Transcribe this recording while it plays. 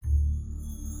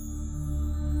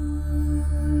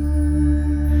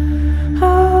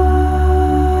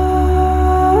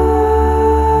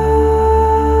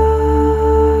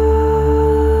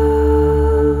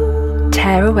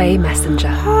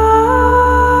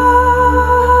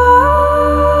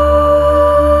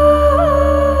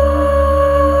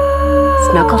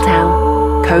Snuggle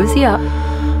down, cozy up,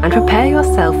 and prepare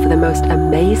yourself for the most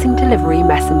amazing delivery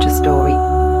messenger story.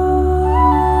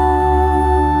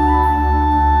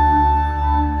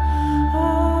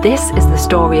 This is the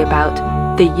story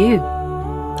about the you.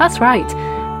 That's right,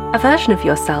 a version of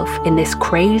yourself in this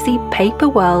crazy paper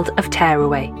world of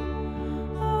Tearaway.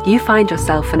 You find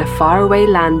yourself in a faraway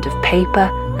land of paper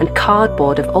and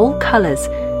cardboard of all colours,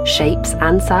 shapes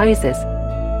and sizes.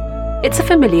 It's a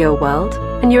familiar world,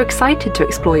 and you're excited to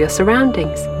explore your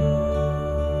surroundings.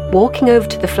 Walking over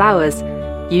to the flowers,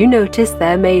 you notice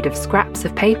they're made of scraps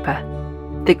of paper.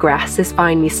 The grass is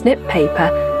finely snipped paper,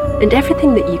 and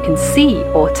everything that you can see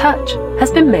or touch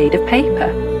has been made of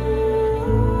paper.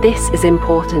 This is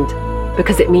important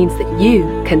because it means that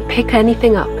you can pick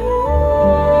anything up.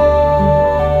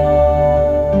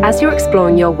 As you're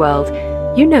exploring your world,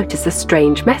 you notice a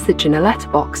strange message in a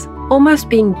letterbox, almost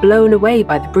being blown away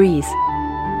by the breeze.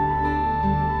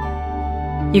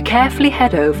 You carefully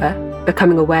head over,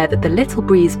 becoming aware that the little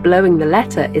breeze blowing the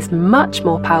letter is much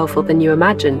more powerful than you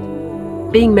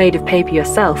imagined. Being made of paper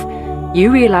yourself,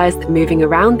 you realise that moving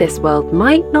around this world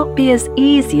might not be as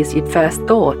easy as you'd first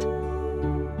thought.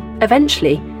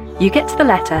 Eventually, you get to the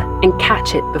letter and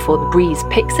catch it before the breeze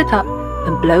picks it up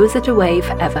and blows it away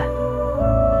forever.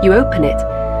 You open it,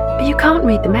 but you can't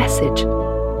read the message.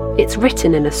 It's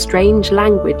written in a strange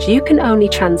language you can only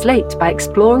translate by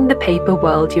exploring the paper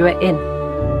world you are in.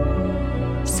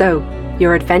 So,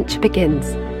 your adventure begins.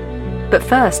 But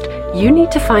first, you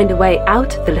need to find a way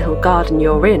out of the little garden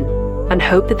you're in and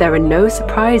hope that there are no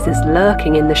surprises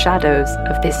lurking in the shadows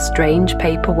of this strange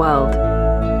paper world.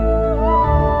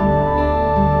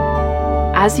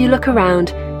 As you look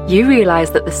around, you realise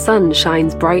that the sun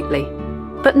shines brightly,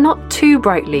 but not too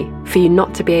brightly for you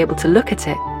not to be able to look at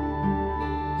it.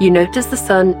 You notice the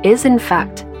sun is in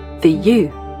fact the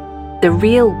you, the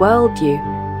real world you,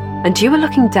 and you are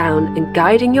looking down and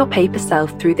guiding your paper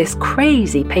self through this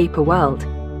crazy paper world.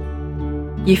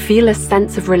 You feel a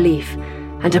sense of relief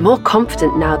and are more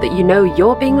confident now that you know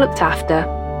you're being looked after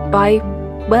by,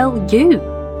 well, you.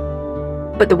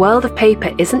 But the world of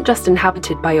paper isn't just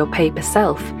inhabited by your paper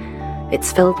self.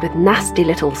 It's filled with nasty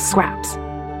little scraps,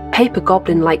 paper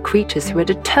goblin-like creatures who are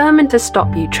determined to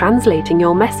stop you translating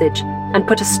your message and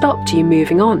put a stop to you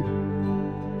moving on.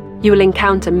 You will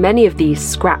encounter many of these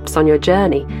scraps on your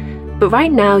journey, but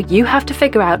right now you have to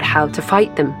figure out how to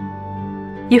fight them.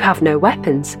 You have no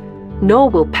weapons, nor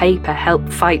will paper help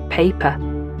fight paper.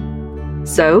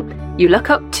 So you look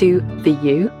up to the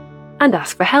you and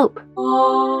ask for help.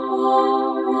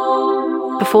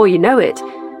 Before you know it,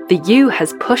 the you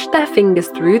has pushed their fingers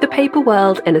through the paper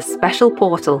world in a special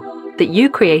portal that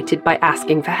you created by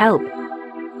asking for help.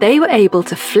 They were able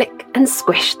to flick and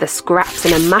squish the scraps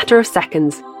in a matter of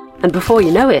seconds, and before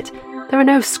you know it, there are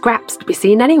no scraps to be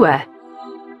seen anywhere.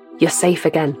 You're safe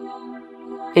again.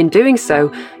 In doing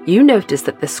so, you notice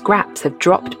that the scraps have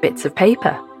dropped bits of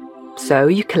paper, so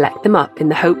you collect them up in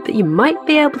the hope that you might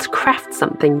be able to craft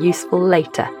something useful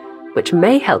later, which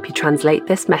may help you translate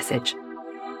this message.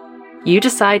 You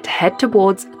decide to head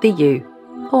towards the you,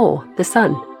 or the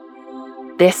sun.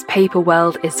 This paper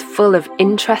world is full of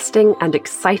interesting and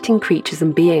exciting creatures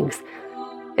and beings.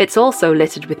 It's also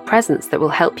littered with presents that will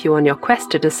help you on your quest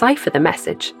to decipher the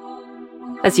message.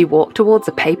 As you walk towards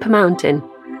a paper mountain,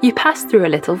 you pass through a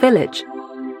little village.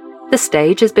 The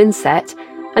stage has been set,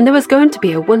 and there was going to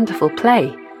be a wonderful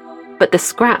play, but the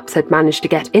scraps had managed to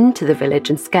get into the village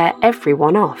and scare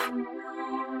everyone off.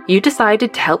 You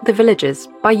decided to help the villagers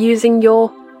by using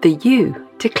the you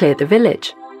to clear the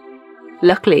village.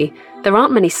 Luckily, there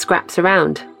aren't many scraps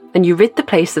around, and you rid the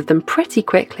place of them pretty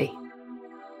quickly.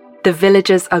 The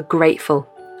villagers are grateful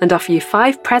and offer you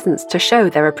 5 presents to show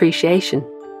their appreciation.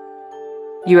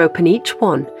 You open each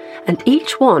one, and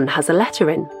each one has a letter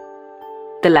in.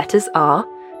 The letters are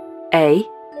A,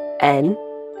 N,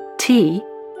 T,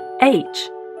 H,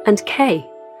 and K.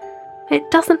 It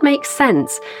doesn't make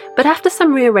sense, but after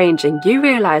some rearranging, you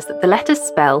realise that the letters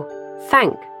spell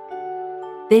thank.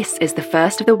 This is the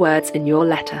first of the words in your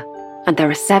letter, and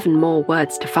there are 7 more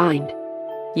words to find.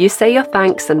 You say your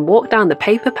thanks and walk down the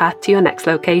paper path to your next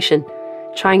location,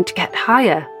 trying to get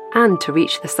higher and to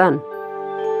reach the sun.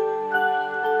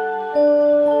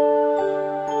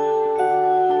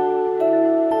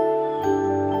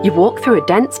 You walk through a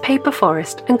dense paper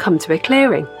forest and come to a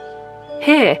clearing.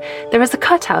 Here, there is a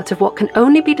cutout of what can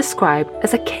only be described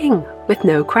as a king with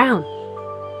no crown.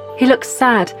 He looks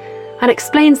sad and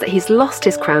explains that he's lost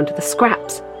his crown to the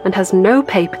scraps and has no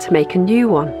paper to make a new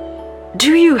one.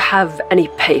 "Do you have any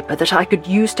paper that I could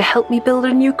use to help me build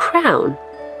a new crown?"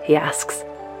 he asks.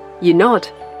 You nod.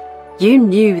 You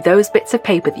knew those bits of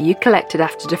paper that you collected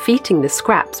after defeating the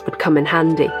scraps would come in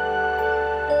handy.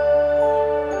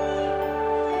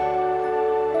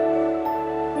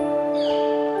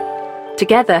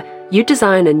 Together, you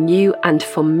design a new and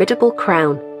formidable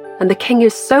crown, and the king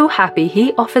is so happy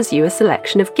he offers you a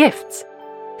selection of gifts.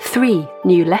 3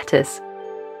 new letters: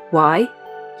 Y,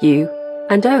 U,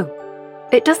 and O.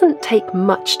 It doesn't take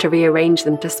much to rearrange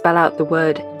them to spell out the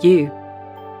word you.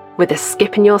 With a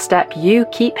skip in your step, you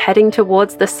keep heading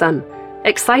towards the sun,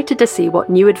 excited to see what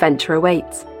new adventure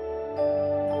awaits.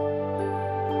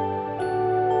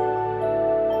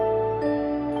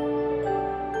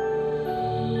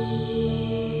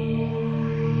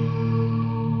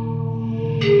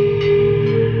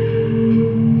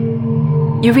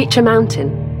 You reach a mountain,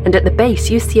 and at the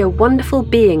base you see a wonderful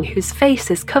being whose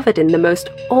face is covered in the most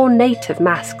ornate of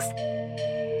masks.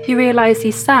 You realise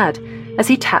he's sad as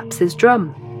he taps his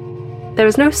drum. There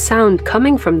is no sound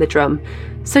coming from the drum,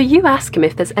 so you ask him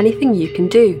if there's anything you can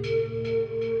do.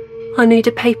 "I need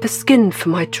a paper skin for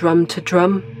my drum to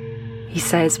drum," he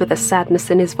says with a sadness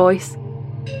in his voice.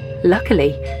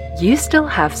 Luckily, you still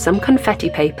have some confetti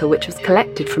paper which was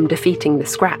collected from defeating the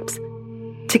scraps.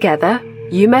 Together,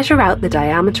 you measure out the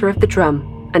diameter of the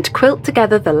drum and quilt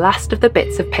together the last of the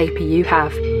bits of paper you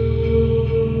have.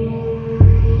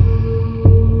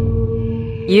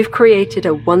 You've created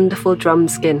a wonderful drum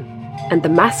skin, and the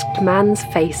masked man's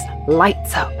face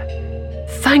lights up.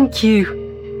 "Thank you,"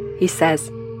 he says.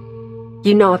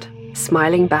 You nod,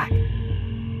 smiling back.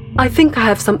 "I think I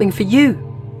have something for you,"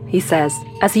 he says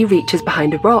as he reaches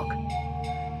behind a rock.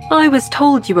 "I was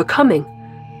told you were coming,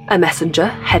 a messenger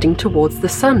heading towards the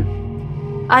sun.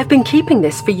 I've been keeping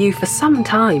this for you for some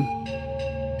time."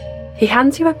 He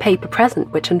hands you a paper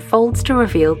present which unfolds to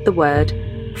reveal the word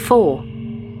 4.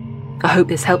 "I hope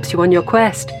this helps you on your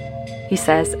quest," he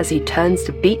says as he turns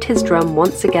to beat his drum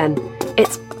once again.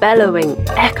 It's bellowing,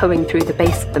 echoing through the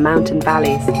base of the mountain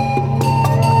valleys.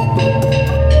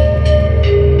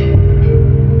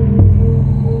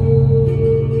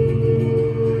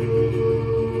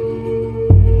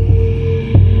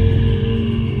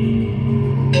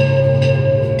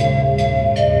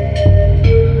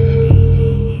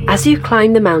 As you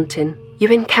climb the mountain, you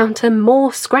encounter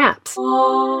more scraps.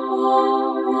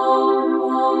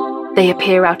 They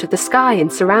appear out of the sky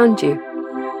and surround you.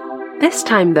 This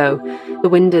time, though, the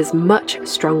wind is much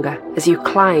stronger as you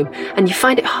climb, and you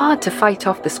find it hard to fight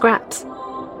off the scraps.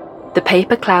 The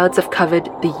paper clouds have covered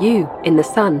the you in the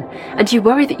sun, and you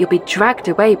worry that you'll be dragged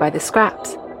away by the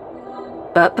scraps.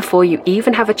 But before you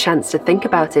even have a chance to think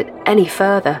about it any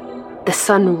further, the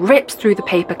sun rips through the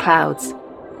paper clouds.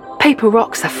 Paper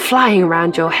rocks are flying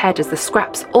around your head as the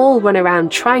scraps all run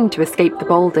around trying to escape the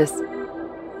boulders.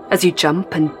 As you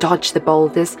jump and dodge the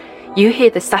boulders, you hear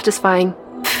the satisfying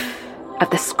pff of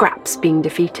the scraps being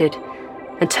defeated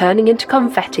and turning into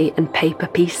confetti and paper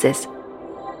pieces.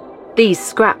 These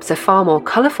scraps are far more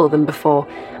colourful than before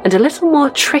and a little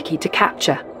more tricky to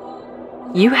capture.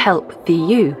 You help the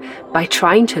you by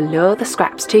trying to lure the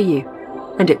scraps to you,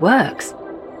 and it works.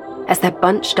 As they're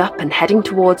bunched up and heading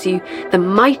towards you, the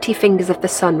mighty fingers of the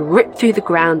sun rip through the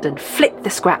ground and flick the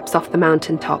scraps off the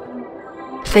mountain top.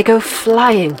 They go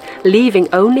flying, leaving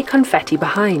only confetti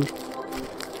behind.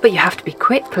 But you have to be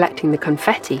quick collecting the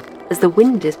confetti as the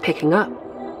wind is picking up.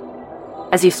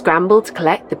 As you scramble to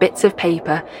collect the bits of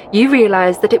paper, you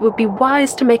realise that it would be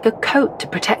wise to make a coat to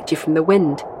protect you from the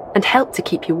wind and help to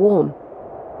keep you warm.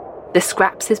 The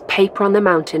scraps' paper on the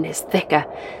mountain is thicker,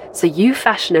 so you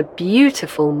fashion a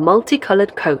beautiful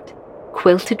multicoloured coat,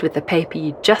 quilted with the paper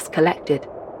you just collected.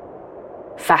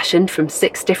 Fashioned from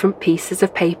 6 different pieces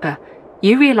of paper,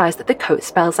 you realise that the coat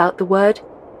spells out the word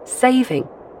saving.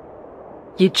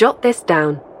 You jot this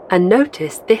down and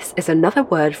notice this is another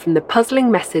word from the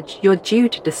puzzling message you're due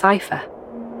to decipher.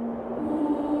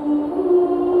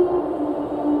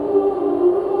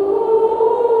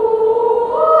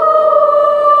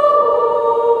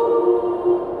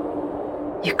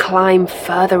 You climb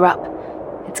further up.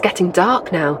 It's getting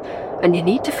dark now, and you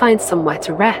need to find somewhere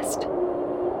to rest.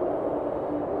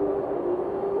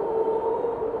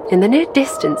 In the near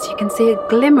distance, you can see a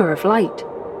glimmer of light.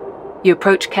 You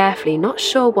approach carefully, not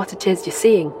sure what it is you're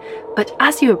seeing, but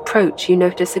as you approach, you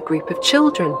notice a group of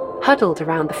children huddled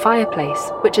around the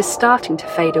fireplace, which is starting to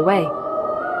fade away.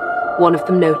 One of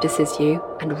them notices you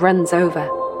and runs over.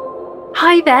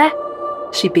 "Hi there,"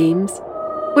 she beams.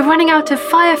 "We're running out of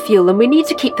fire fuel and we need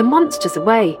to keep the monsters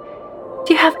away.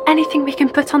 Do you have anything we can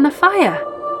put on the fire?"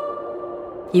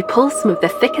 You pull some of the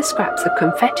thicker scraps of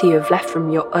confetti you have left from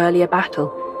your earlier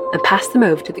battle and pass them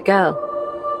over to the girl.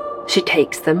 She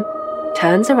takes them,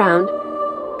 turns around,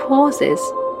 pauses,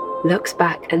 looks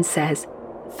back and says,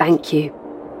 "Thank you."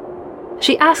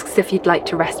 She asks if you'd like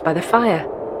to rest by the fire.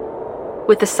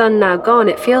 With the sun now gone,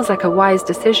 it feels like a wise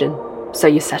decision, so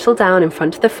you settle down in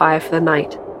front of the fire for the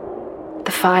night.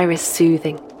 The fire is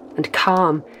soothing and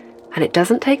calm, and it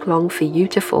doesn't take long for you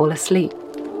to fall asleep.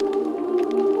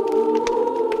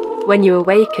 When you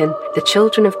awaken, the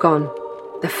children have gone.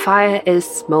 The fire is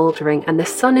smouldering and the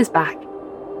sun is back.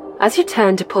 As you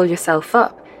turn to pull yourself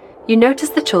up, you notice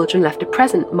the children left a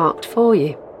present marked for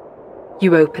you.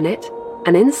 You open it,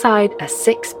 and inside are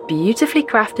 6 beautifully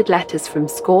crafted letters from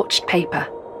scorched paper.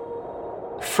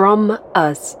 "From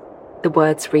us," the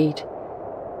words read.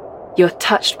 You're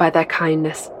touched by their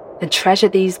kindness and treasure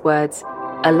these words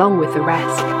along with the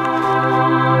rest.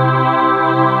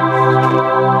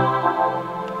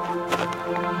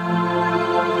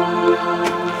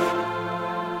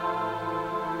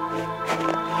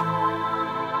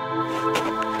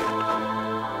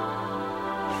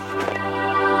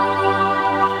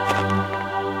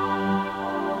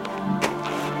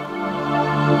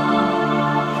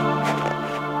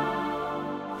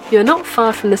 You're not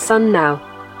far from the sun now,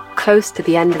 close to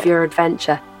the end of your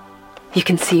adventure. You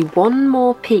can see one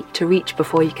more peak to reach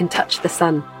before you can touch the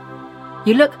sun.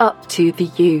 You look up to the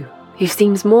you, who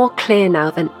seems more clear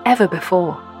now than ever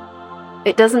before.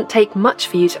 It doesn't take much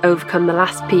for you to overcome the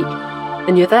last peak,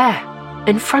 and you're there,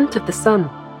 in front of the sun.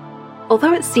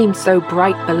 Although it seems so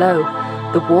bright below,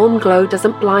 the warm glow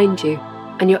doesn't blind you,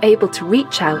 and you're able to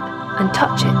reach out and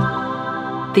touch it.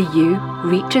 The you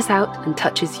reaches out and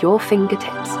touches your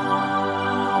fingertips.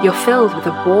 You're filled with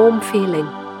a warm feeling,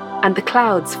 and the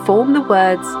clouds form the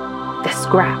words, "The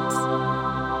scraps."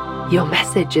 "Your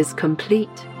message is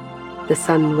complete," the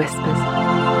sun whispers.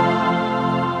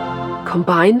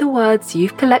 Combine the words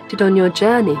you've collected on your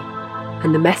journey,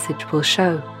 and the message will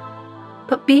show.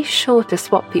 But be sure to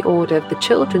swap the order of the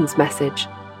children's message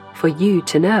for you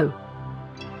to know.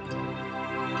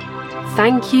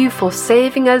 Thank you for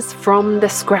saving us from the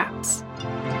scraps.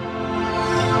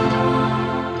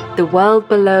 The world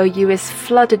below you is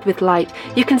flooded with light.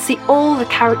 You can see all the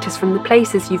characters from the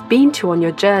places you've been to on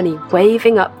your journey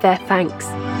waving up their thanks.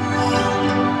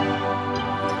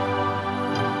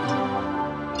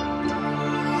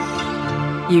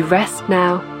 You rest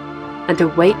now and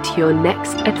await your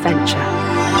next adventure.